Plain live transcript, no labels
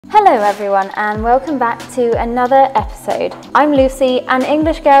Hello everyone and welcome back to another episode. I'm Lucy, an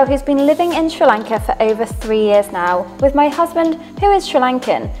English girl who's been living in Sri Lanka for over 3 years now, with my husband who is Sri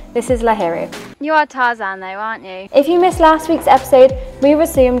Lankan. This is Lahiru. You are Tarzan though, aren't you? If you missed last week's episode, we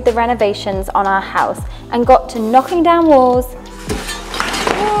resumed the renovations on our house and got to knocking down walls.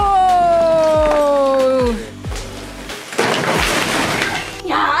 Whoa!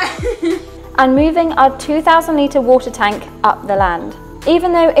 Yeah! And moving our 2,000 litre water tank up the land.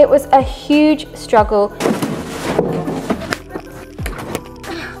 Even though it was a huge struggle.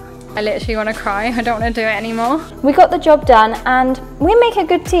 I literally want to cry, I don't want to do it anymore. We got the job done and we make a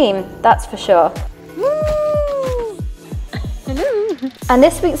good team, that's for sure. Woo! Hello! And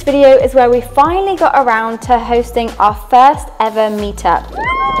this week's video is where we finally got around to hosting our first ever meetup.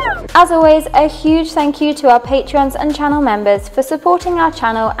 As always, a huge thank you to our Patreons and channel members for supporting our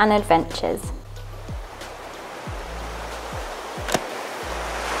channel and adventures.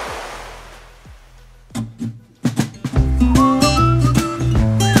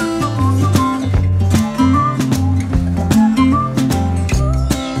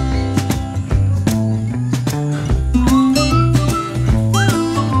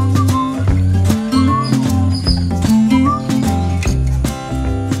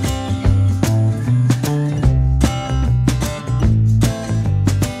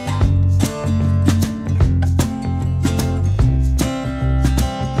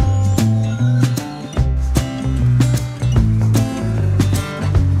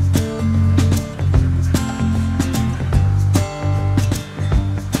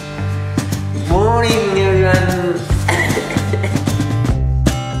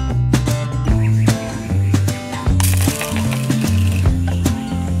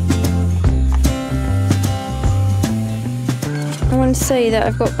 I want to say that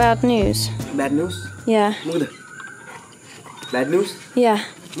I've got bad news. Bad news? Yeah. Bad news? Yeah.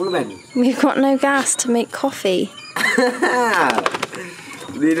 What bad news? We've got no gas to make coffee.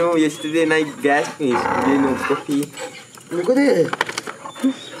 They know yesterday night gas is today no coffee. Look at it.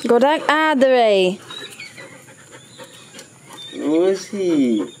 Godak adre.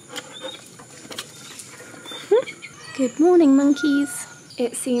 Lucie. Good morning, monkeys.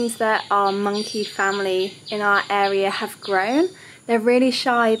 It seems that our monkey family in our area have grown. They're really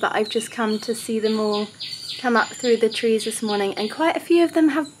shy, but I've just come to see them all come up through the trees this morning, and quite a few of them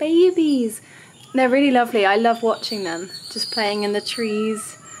have babies. They're really lovely. I love watching them just playing in the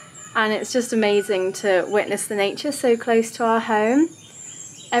trees, and it's just amazing to witness the nature so close to our home.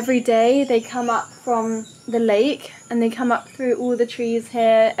 Every day they come up from the lake and they come up through all the trees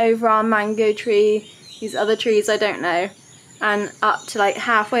here, over our mango tree, these other trees I don't know, and up to like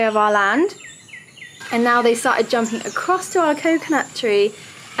halfway of our land. And now they started jumping across to our coconut tree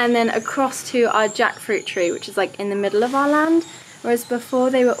and then across to our jackfruit tree, which is like in the middle of our land. Whereas before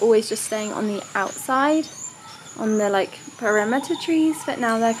they were always just staying on the outside, on the like perimeter trees, but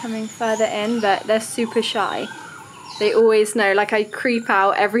now they're coming further in, but they're super shy. They always know, like I creep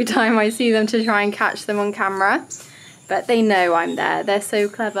out every time I see them to try and catch them on camera. But they know I'm there, they're so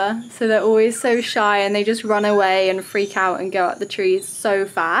clever. So they're always so shy and they just run away and freak out and go up the trees so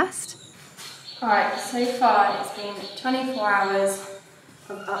fast. Alright, so far it's been 24 hours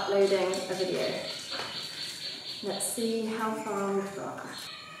of uploading a video. Let's see how far we've got.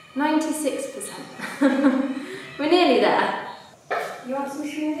 96%. We're nearly there. You want some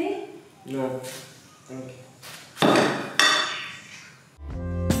smoothie? No, thank you.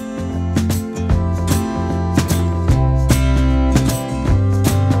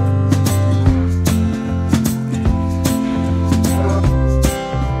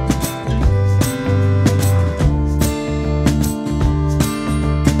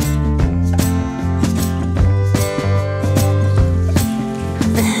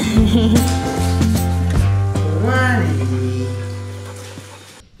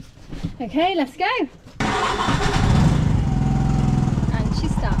 Okay, let's go. And she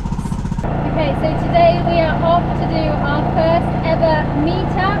starts. Okay, so today we are off to do our first ever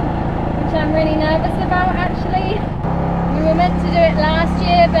meetup, which I'm really nervous about actually. We were meant to do it last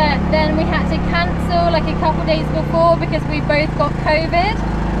year, but then we had to cancel like a couple days before because we both got COVID.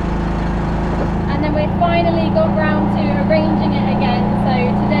 And then we finally got round to arranging it again. So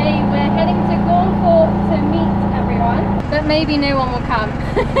today we're heading to Gornfort to meet everyone, but maybe no one will come.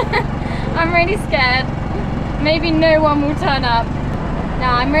 I'm really scared. Maybe no one will turn up.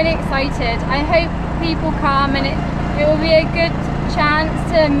 No, I'm really excited. I hope people come and it will be a good chance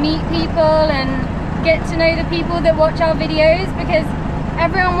to meet people and get to know the people that watch our videos, because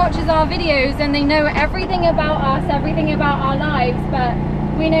everyone watches our videos and they know everything about us, everything about our lives, but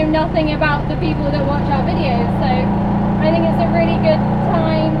we know nothing about the people that watch our videos. So I think it's a really good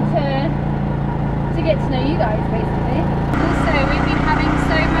time to get to know you guys, basically. Also, we've been having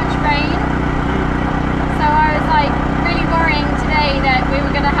so much rain, so I was like really worrying today that we were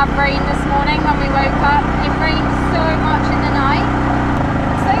going to have rain this morning when we woke up. It rained so much in the night.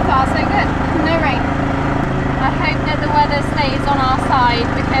 So far, so good. No rain. I hope that the weather stays on our side,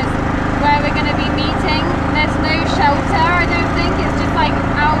 because where we're going to be meeting, there's no shelter, I don't think. It's just like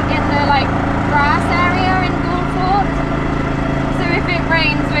out in the like grass area in Fort. So if it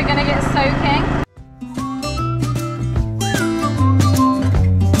rains, we're going to get soaking.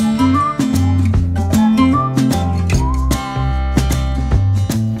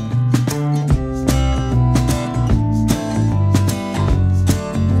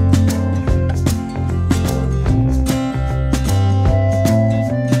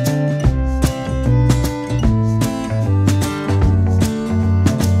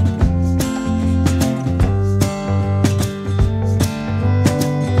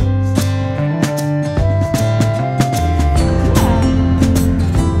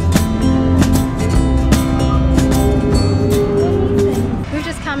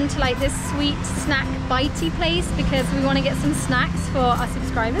 This sweet snack bitey place because we want to get some snacks for our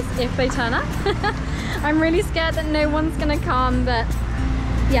subscribers if they turn up. I'm really scared that no one's gonna come, but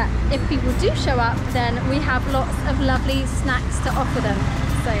yeah, if people do show up, then we have lots of lovely snacks to offer them.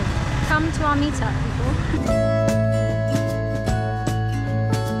 So come to our meetup, people.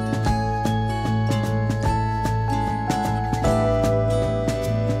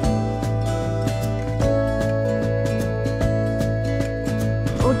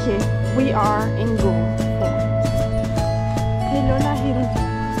 Okay, we are in Go. Hello, Lahiri.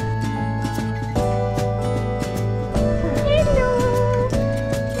 Hello!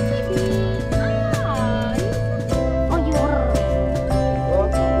 Ah, Oh,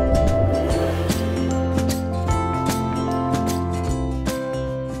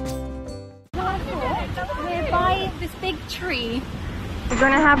 we're by this big tree. We're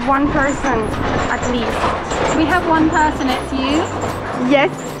gonna have one person at least. We have one person, it's you.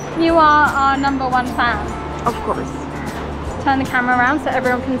 Yes, You are our #1 fan. of course. Turn the camera around so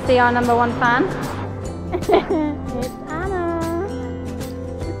everyone can see our #1 fan. It's Anna.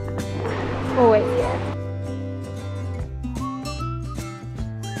 Always here.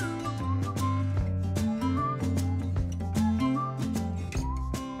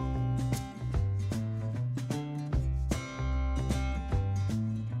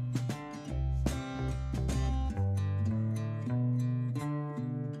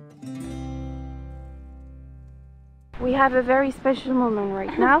 We have a very special moment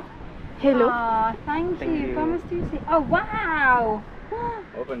right now. Hello. Ah, thank you. Vamos Lucie. Oh, wow.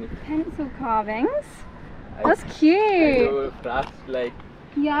 Open it. Pencil carvings. I- That's I cute. do crafts like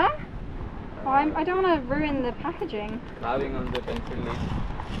Yeah? I don't want to ruin the packaging. carving on the pencil leaf.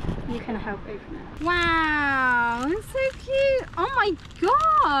 You can help open it. Wow, that's so cute. Oh my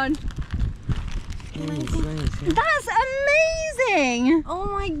god. That's amazing. Oh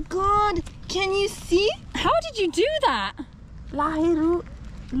my god, can you see? How did you do that? Lahiri,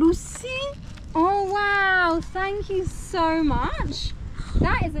 Lucie. Oh wow, thank you so much.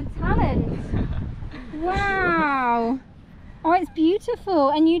 That is a talent. Wow. Oh, it's beautiful.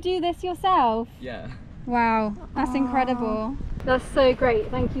 And you do this yourself? Yeah. Wow, that's incredible. That's so great.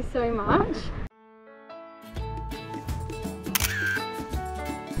 Thank you so much.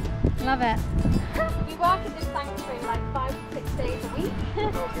 Love it. We work at this sanctuary like 5 to 6 days a week.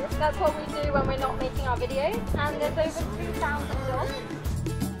 That's what we do when we're not making our videos. And there's over 2,000 dogs.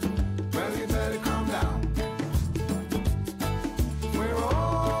 Well, you better calm down. We're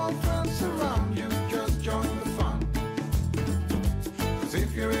all friends around you, just join the fun. 'Cause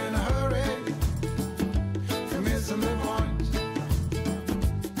if you're in a hurry, you're missing the point.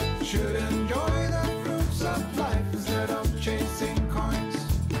 Should enjoy the fruits of life instead of chasing coins.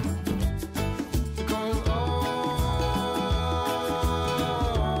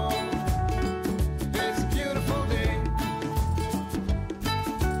 Because it's a beautiful day.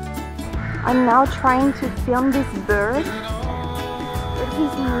 I'm now trying to film this bird, but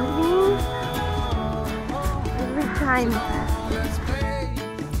he's moving every time. Let's play.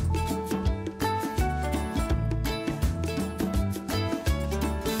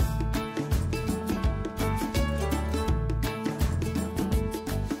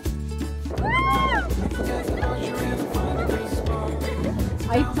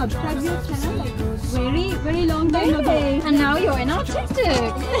 I subscribed your channel like very long time ago. And now you're in our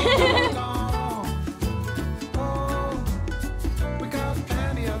TikTok. We got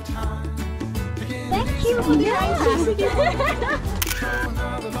plenty of time. Thank you for the Throw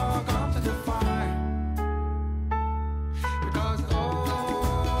another log onto the fire.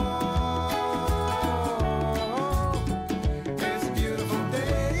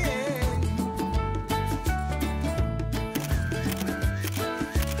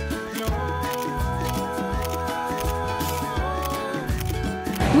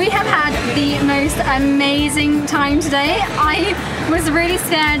 We have had the most amazing time today. I was really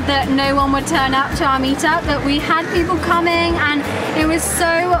scared that no one would turn up to our meetup, but we had people coming and it was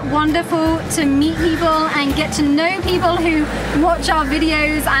so wonderful to meet people and get to know people who watch our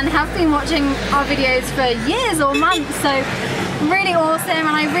videos and have been watching our videos for years or months. So really awesome,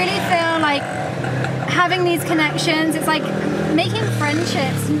 and I really feel like having these connections, it's like making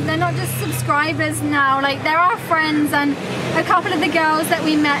friendships. They're not just subscribers now, like they're our friends. And a couple of the girls that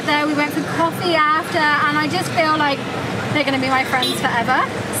we met there, we went for coffee after, and I just feel like they're gonna be my friends forever.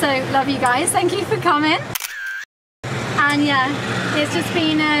 So love you guys, thank you for coming. And yeah, it's just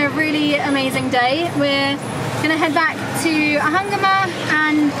been a really amazing day. We're gonna head back to Ahangama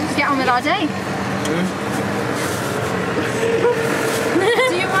and get on with our day.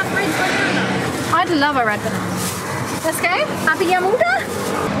 Do you want red banana? I'd love a red banana. Let's go. Happy Yamuda.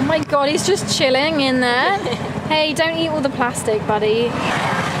 Oh my god, he's just chilling in there. Hey, don't eat all the plastic, buddy.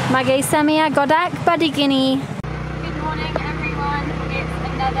 Mage Samia Godak Buddy Guinea. Good morning, everyone. It's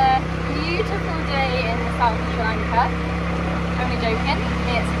another beautiful day in the south of Sri Lanka. Only joking.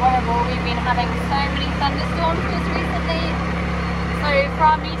 It's horrible. We've been having so many thunderstorms just recently. So for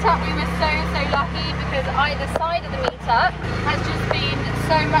our meetup, we were so lucky because either side of the meetup has just been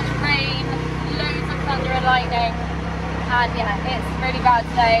so much rain, loads of thunder and lightning. And yeah, it's really bad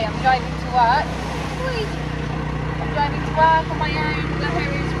today. I'm driving to work. I'm driving to work on my own.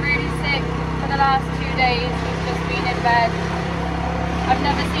 Lahiri's really sick for the last 2 days. He's just been in bed. I've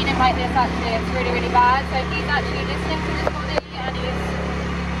never seen him like this actually. It's really bad. So he's actually listening to this body and he's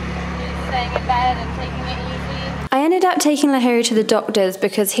staying in bed and taking it easy. I ended up taking Lahiri to the doctors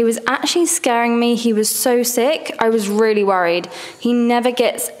because he was actually scaring me. He was so sick. I was really worried. He never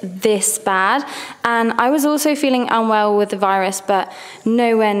gets this bad. And I was also feeling unwell with the virus, but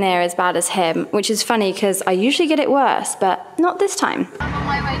nowhere near as bad as him, which is funny because I usually get it worse, but not this time. I'm on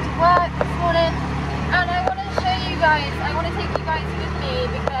my way to work this morning and I want to show you guys, I want to take you guys with me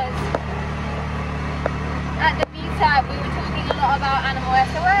because at the meetup we were talking a lot about Animal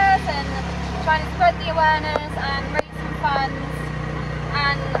SOS and trying to spread the awareness and raise some funds,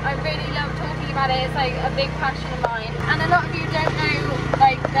 and I really love talking about it. It's like a big passion of mine, and a lot of you don't know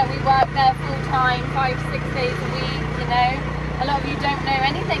like that we work there full time, 5-6 days a week, you know. A lot of you don't know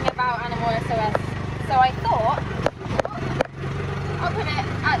anything about Animal SOS, so I thought I'll put it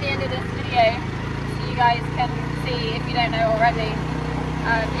at the end of this video so you guys can see if you don't know already.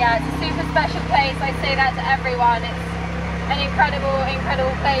 Yeah, it's a super special place. I say that to everyone. It's an incredible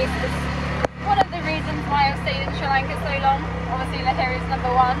place. It's one of the reasons why I've stayed in Sri Lanka so long. Obviously Lahiri is number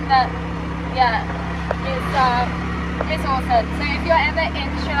one, but yeah, it's awesome. So if you're ever in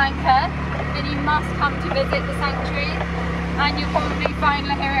Sri Lanka, then you must come to visit the sanctuary, and you'll probably find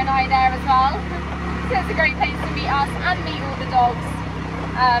Lahiri and I there as well. So it's a great place to meet us and meet all the dogs.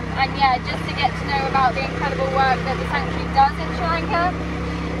 And yeah, just to get to know about the incredible work that the sanctuary does in Sri Lanka,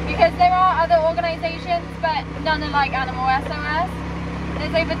 because there are other organisations, but none are like Animal SOS.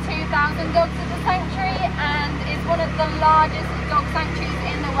 There's over 2,000 dogs at the sanctuary, and it's one of the largest dog sanctuaries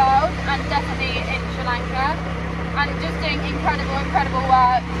in the world, and definitely in Sri Lanka. And just doing incredible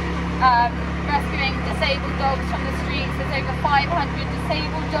work, rescuing disabled dogs from the streets. There's over 500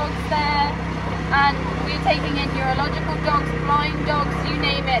 disabled dogs there, and we're taking in neurological dogs, blind dogs, you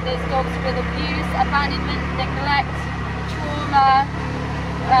name it. There's dogs with abuse, abandonment, neglect, trauma,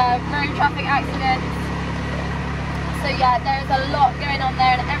 road traffic accidents. So yeah, there's a lot going on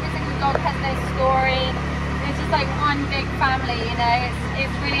there, and every single dog has their story. It's just like one big family, you know.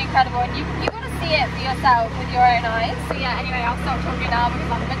 It's really incredible, and you got to see it for yourself with your own eyes. So yeah, anyway, I'll stop talking now because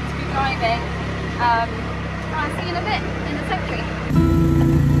I'm meant to be driving. I'll see you in a bit in the sanctuary.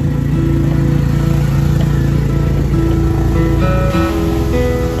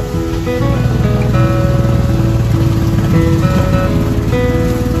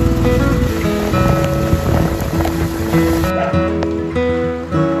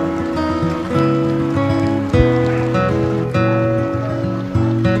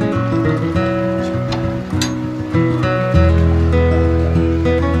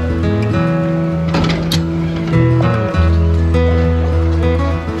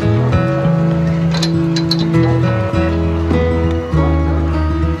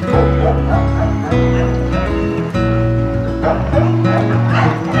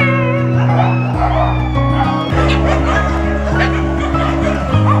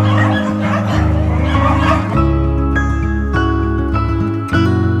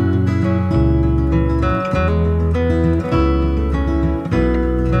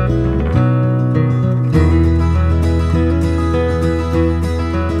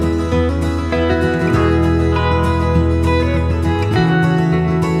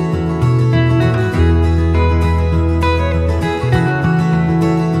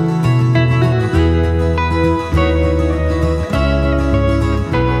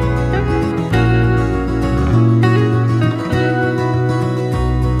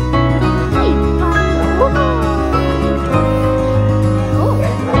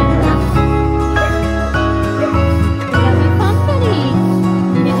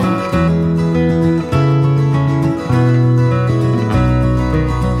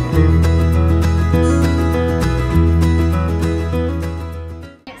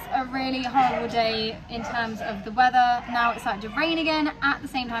 of the weather. Now it's starting to rain again at the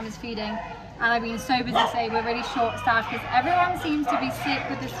same time as feeding, and I've been so busy today. We're really short staffed because everyone seems to be sick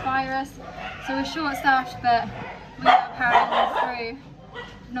with this virus, so we're short staffed, but we are powering through.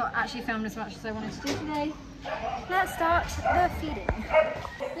 Not actually filmed as much as I wanted to do today. Let's start the feeding.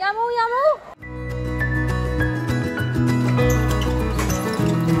 Yamu, yamu!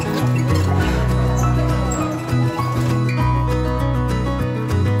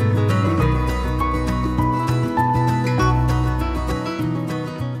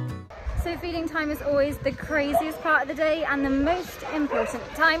 So feeding time is always the craziest part of the day and the most important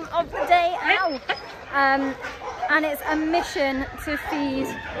time of the day. Ow! And it's a mission to feed.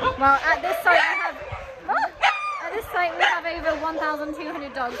 Well, at this site we have over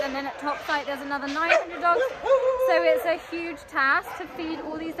 1,200 dogs, and then at top site there's another 900 dogs. So it's a huge task to feed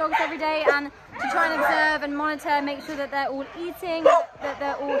all these dogs every day and to try and observe and monitor, make sure that they're all eating, that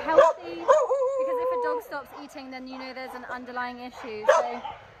they're all healthy. Because if a dog stops eating, then you know there's an underlying issue. So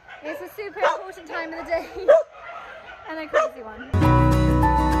it's a super important time of the day and a crazy one.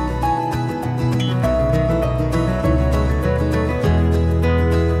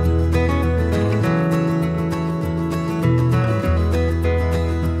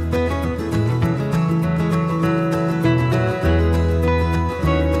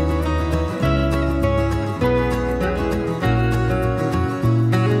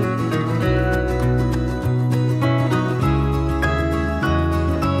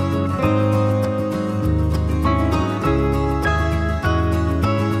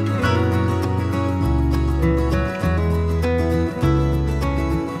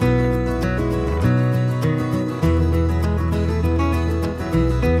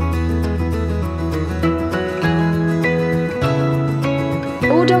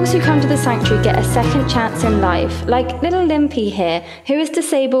 All dogs who come to the sanctuary get a second chance in life, like little Limpy here, who is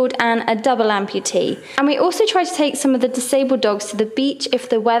disabled and a double amputee. And we also try to take some of the disabled dogs to the beach if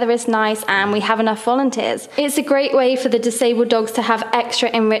the weather is nice and we have enough volunteers. It's a great way for the disabled dogs to have extra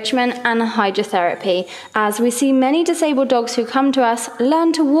enrichment and hydrotherapy, as we see many disabled dogs who come to us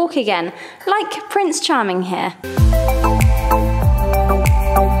learn to walk again, like Prince Charming here.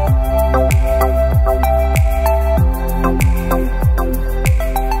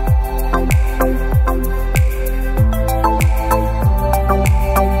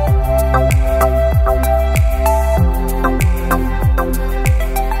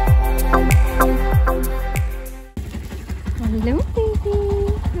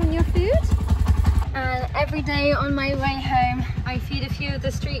 On my way home, I feed a few of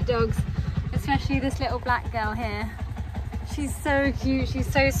the street dogs, especially this little black girl here. She's so cute, she's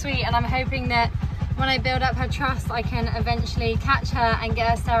so sweet, and I'm hoping that when I build up her trust, I can eventually catch her and get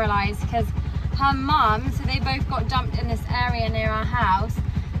her sterilised, because her mum, so they both got dumped in this area near our house,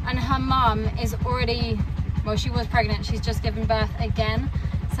 and her mum is already, well, she was pregnant, she's just given birth again,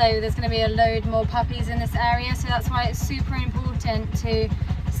 so there's going to be a load more puppies in this area, so that's why it's super important to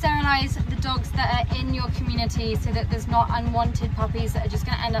sterilise the dogs that are in your community so that there's not unwanted puppies that are just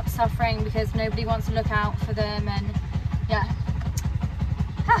going to end up suffering because nobody wants to look out for them. And yeah.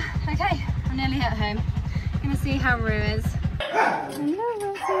 Okay, I'm nearly at home. I'm going to see how Rue is. Hello,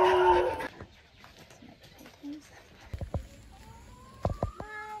 Rosie.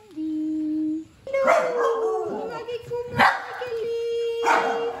 Mandy. Hello.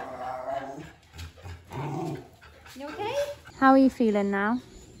 You okay? How are you feeling now?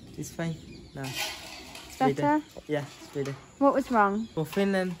 It's fine now. It's better? Yeah, it's better. What was wrong?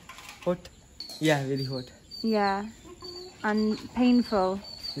 Often and hot. Yeah, very hot. Yeah. And painful.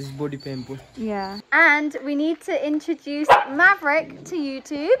 This body painful. Yeah. And we need to introduce Maverick to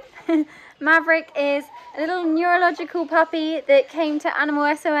YouTube. Maverick is a little neurological puppy that came to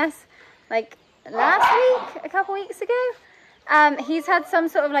Animal SOS like last week, a couple weeks ago. He's had some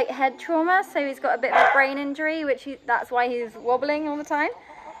sort of like head trauma, so he's got a bit of a brain injury, that's why he's wobbling all the time.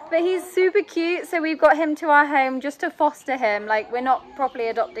 But he's super cute, so we've got him to our home just to foster him. Like, we're not properly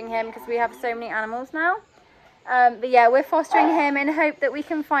adopting him because we have so many animals now. But yeah, we're fostering him in hope that we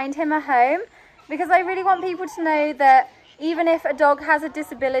can find him a home, because I really want people to know that even if a dog has a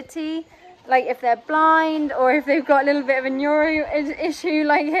disability, like if they're blind or if they've got a little bit of a neuro issue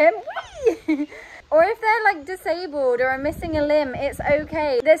like him, or if they're like disabled or are missing a limb, it's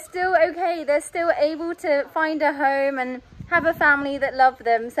okay. They're still okay. They're still able to find a home and have a family that love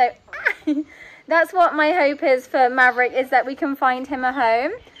them. So that's what my hope is for Maverick, is that we can find him a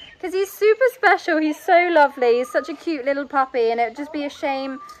home, because he's super special. He's so lovely. He's such a cute little puppy, and it would just be a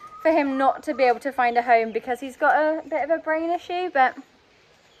shame for him not to be able to find a home because he's got a bit of a brain issue. But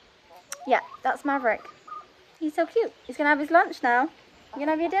yeah, that's Maverick. He's so cute. He's gonna have his lunch now. You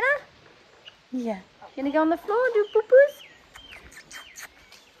gonna have your dinner? Yeah. You gonna go on the floor and do poo-poos?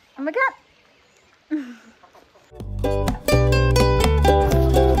 Oh my god.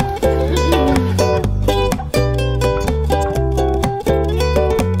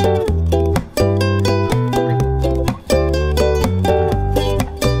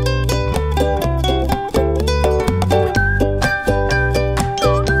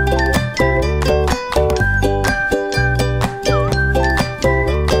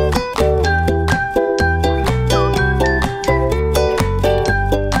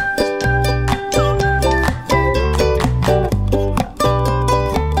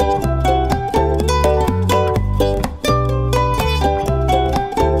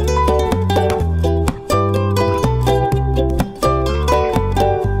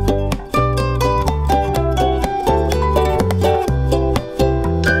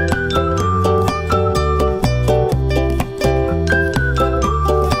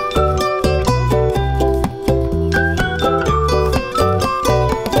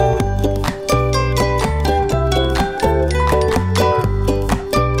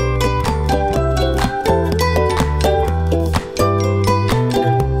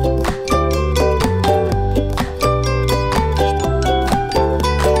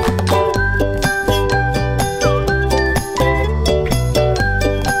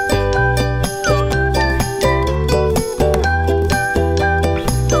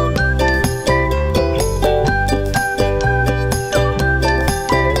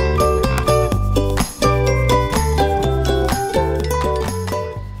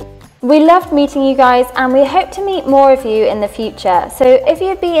 We loved meeting you guys and we hope to meet more of you in the future. So if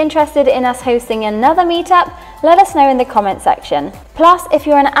you'd be interested in us hosting another meetup, let us know in the comment section. Plus, if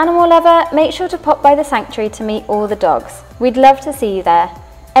you're an animal lover, make sure to pop by the sanctuary to meet all the dogs. We'd love to see you there.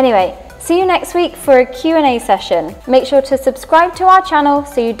 Anyway, see you next week for a Q&A session. Make sure to subscribe to our channel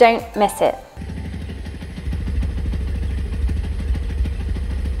so you don't miss it.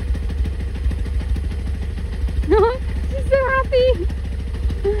 She's so happy.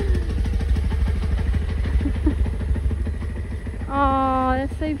 Oh,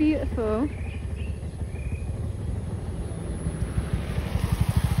 that's so beautiful.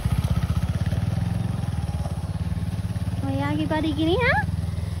 Oh, Yagi buddy, gini ha?